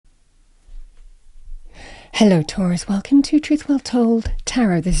Hello Taurus, welcome to Truth Well Told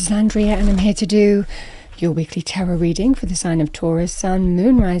Tarot. This is Andrea and I'm here to do your weekly tarot reading for the sign of Taurus, Sun,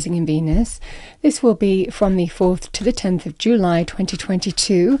 Moon, Rising and Venus. This will be from the 4th to the 10th of July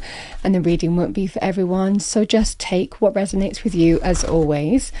 2022 and the reading won't be for everyone, so just take what resonates with you as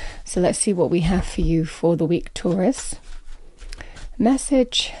always. So let's see what we have for you for the week, Taurus.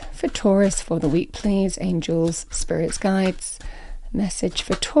 Message for Taurus for the week, please. Angels, spirits, guides. Message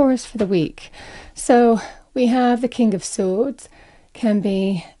for Taurus for the week. So we have the King of Swords, can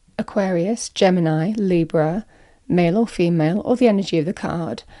be Aquarius, Gemini, Libra, male or female, or the energy of the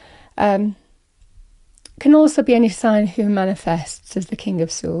card. Can also be any sign who manifests as the King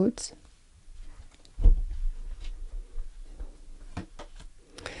of Swords.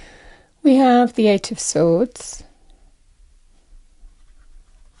 We have the Eight of Swords,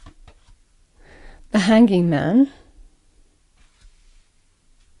 the Hanging Man,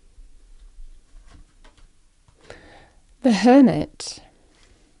 the Hermit,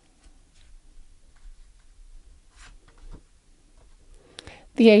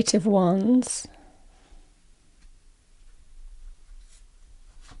 the Eight of Wands,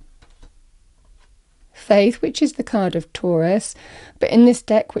 Faith, which is the card of Taurus, but in this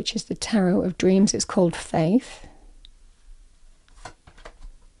deck, which is the Tarot of Dreams, it's called Faith.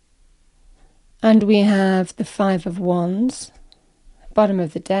 And we have the Five of Wands, bottom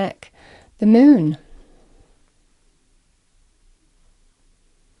of the deck, the Moon.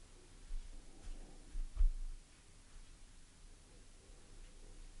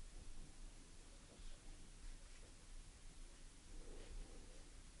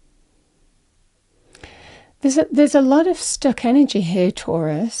 There's a lot of stuck energy here,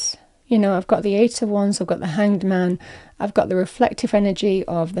 Taurus. You know, I've got the Eight of Wands, I've got the Hanged Man, I've got the reflective energy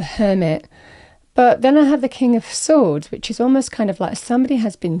of the Hermit. But then I have the King of Swords, which is almost kind of like somebody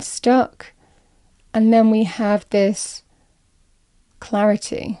has been stuck. And then we have this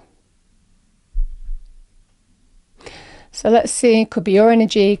clarity. So let's see, could be your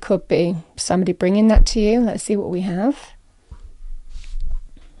energy, could be somebody bringing that to you. Let's see what we have.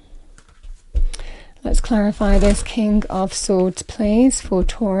 Let's clarify this King of Swords, please, for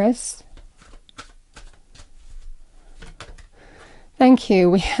Taurus. Thank you.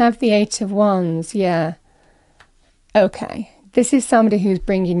 We have the Eight of Wands. Yeah. Okay. This is somebody who's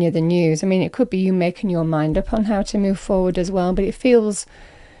bringing you the news. I mean, it could be you making your mind up on how to move forward as well, but it feels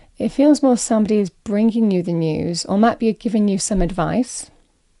more somebody is bringing you the news or might be giving you some advice.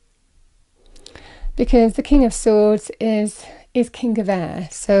 Because the King of Swords is King of Air.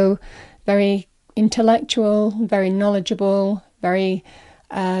 So very intellectual, very knowledgeable, very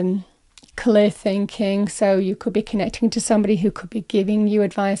clear thinking. So you could be connecting to somebody who could be giving you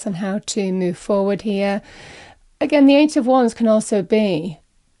advice on how to move forward here. Again, the Eight of Wands can also be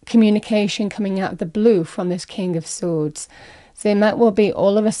communication coming out of the blue from this King of Swords. So it might well be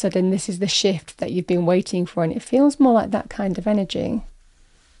all of a sudden this is the shift that you've been waiting for, and it feels more like that kind of energy.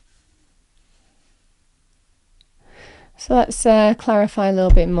 So let's clarify a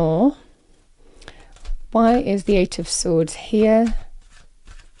little bit more. Why is the Eight of Swords here?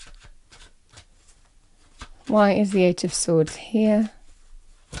 Why is the Eight of Swords here?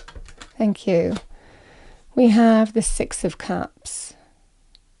 Thank you. We have the Six of Cups.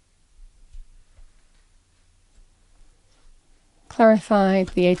 Clarify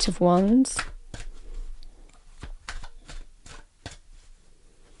the Eight of Wands.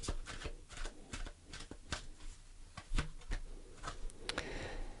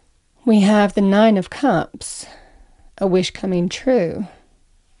 We have the Nine of Cups, a wish coming true.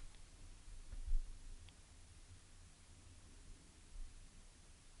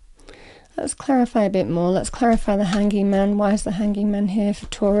 Let's clarify a bit more. Let's clarify the Hanging Man. Why is the Hanging Man here for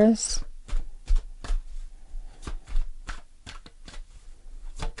Taurus?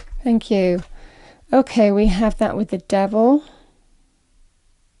 Thank you. Okay, we have that with the Devil.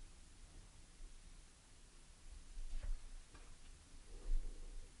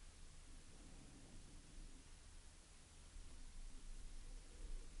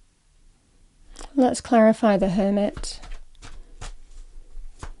 Let's clarify the Hermit.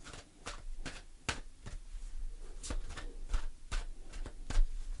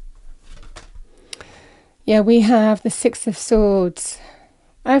 Yeah, we have the Six of Swords.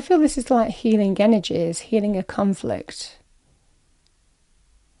 I feel this is like healing energies, healing a conflict.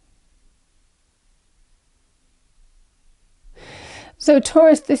 So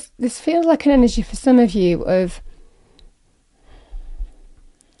Taurus, this feels like an energy for some of you of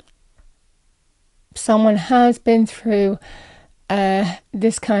someone has been through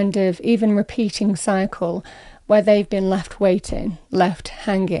this kind of even repeating cycle where they've been left waiting, left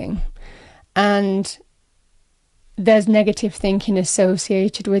hanging. And there's negative thinking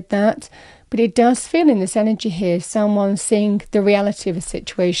associated with that. But it does feel in this energy here, someone seeing the reality of a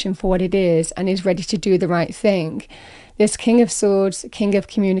situation for what it is and is ready to do the right thing. This King of Swords, King of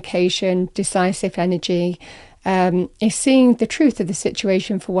Communication, decisive energy, is seeing the truth of the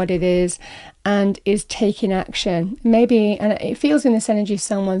situation for what it is and is taking action. Maybe, and it feels in this energy,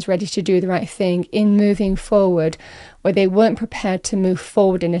 someone's ready to do the right thing in moving forward where they weren't prepared to move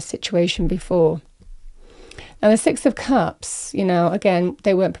forward in a situation before. Now, the Six of Cups, again,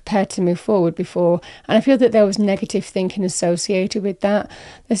 they weren't prepared to move forward before. And I feel that there was negative thinking associated with that.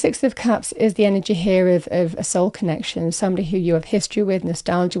 The Six of Cups is the energy here of a soul connection, somebody who you have history with,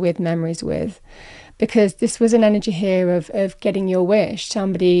 nostalgia with, memories with. Because this was an energy here of getting your wish.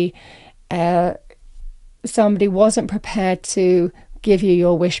 Somebody wasn't prepared to give you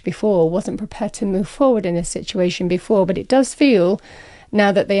your wish before, wasn't prepared to move forward in a situation before. But it does feel now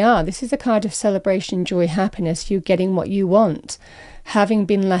that they are. This is a card of celebration, joy, happiness, you getting what you want, having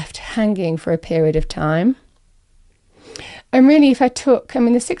been left hanging for a period of time. And really,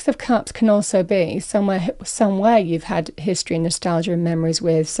 the Six of Cups can also be somewhere you've had history and nostalgia and memories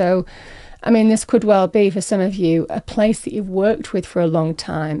with. So, this could well be, for some of you, a place that you've worked with for a long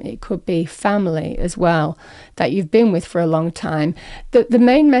time. It could be family as well, that you've been with for a long time. The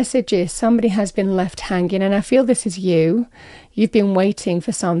main message is somebody has been left hanging, and I feel this is you. You've been waiting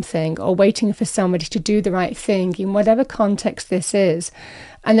for something or waiting for somebody to do the right thing in whatever context this is.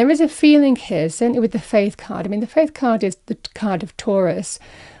 And there is a feeling here, certainly with the Faith card. The Faith card is the card of Taurus,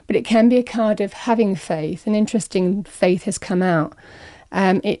 but it can be a card of having faith. An interesting faith has come out.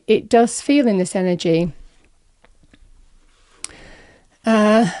 It does feel in this energy.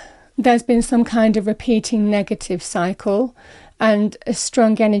 There's been some kind of repeating negative cycle and a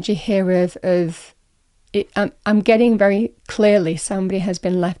strong energy here of I'm getting very clearly somebody has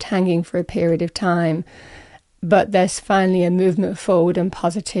been left hanging for a period of time, but there's finally a movement forward and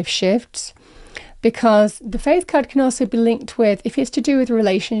positive shifts. Because the Faith card can also be linked with, if it's to do with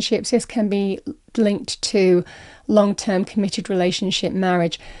relationships, this can be linked to long-term committed relationship,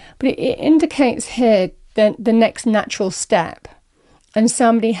 marriage. But it indicates here the next natural step. And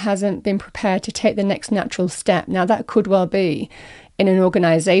somebody hasn't been prepared to take the next natural step. Now, that could well be in an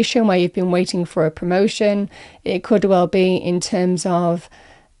organization where you've been waiting for a promotion. It could well be in terms of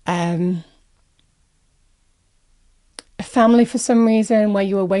a family for some reason where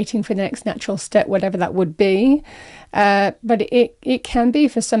you were waiting for the next natural step, whatever that would be. But it can be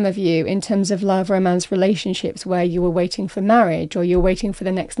for some of you in terms of love, romance, relationships where you were waiting for marriage or you're waiting for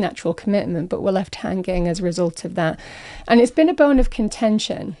the next natural commitment, but were left hanging as a result of that. And it's been a bone of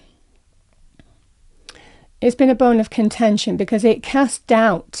contention. It's been a bone of contention because it casts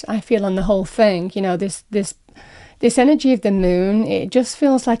doubt, I feel, on the whole thing. This energy of the moon, it just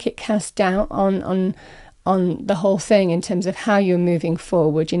feels like it casts doubt on the whole thing in terms of how you're moving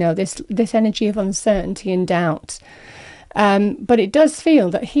forward. This energy of uncertainty and doubt. But it does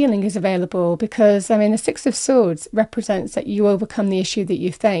feel that healing is available because, the Six of Swords represents that you overcome the issue that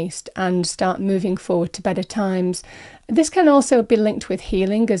you faced and start moving forward to better times. This can also be linked with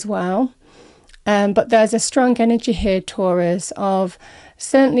healing as well. But there's a strong energy here, Taurus, of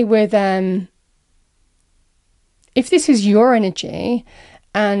certainly with, if this is your energy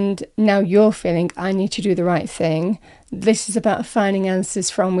and now you're feeling, I need to do the right thing, this is about finding answers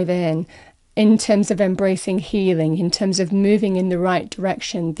from within in terms of embracing healing, in terms of moving in the right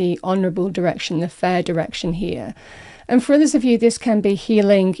direction, the honourable direction, the fair direction here. And for others of you, this can be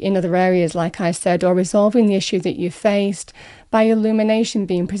healing in other areas, like I said, or resolving the issue that you faced by illumination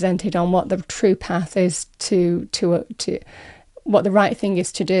being presented on what the true path is to what the right thing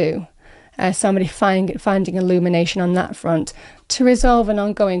is to do. Somebody finding illumination on that front to resolve an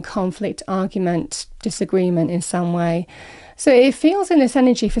ongoing conflict, argument, disagreement in some way. So it feels in this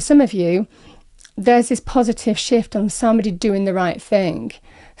energy, for some of you, there's this positive shift on somebody doing the right thing,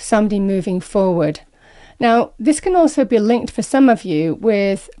 somebody moving forward. Now, this can also be linked for some of you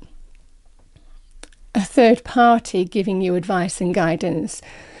with a third party giving you advice and guidance.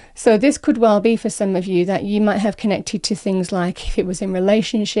 So this could well be for some of you that you might have connected to things like, if it was in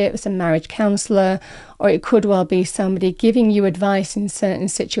relationships, a marriage counsellor, or it could well be somebody giving you advice in certain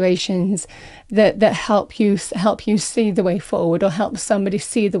situations that help you see the way forward, or help somebody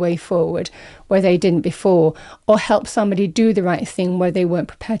see the way forward where they didn't before, or help somebody do the right thing where they weren't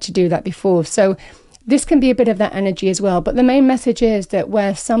prepared to do that before. So this can be a bit of that energy as well. But the main message is that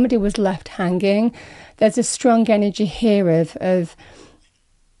where somebody was left hanging, there's a strong energy here of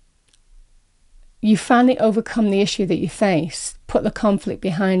you finally overcome the issue that you face, put the conflict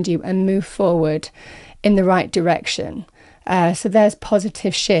behind you and move forward in the right direction. So there's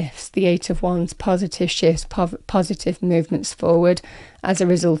positive shifts, the Eight of Wands, positive shifts, positive movements forward as a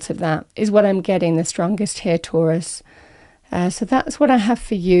result of that is what I'm getting the strongest here, Taurus. So that's what I have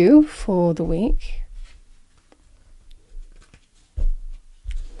for you for the week.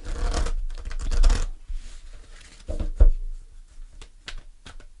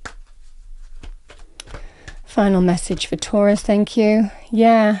 Final message for Taurus, thank you.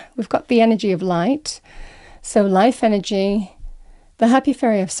 Yeah, we've got the energy of light. So life energy. The happy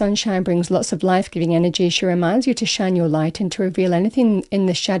fairy of sunshine brings lots of life-giving energy. She reminds you to shine your light and to reveal anything in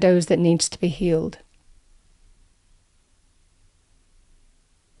the shadows that needs to be healed.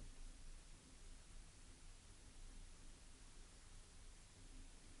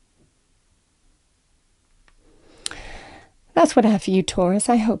 That's what I have for you, Taurus.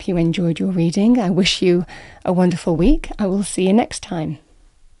 I hope you enjoyed your reading. I wish you a wonderful week. I will see you next time.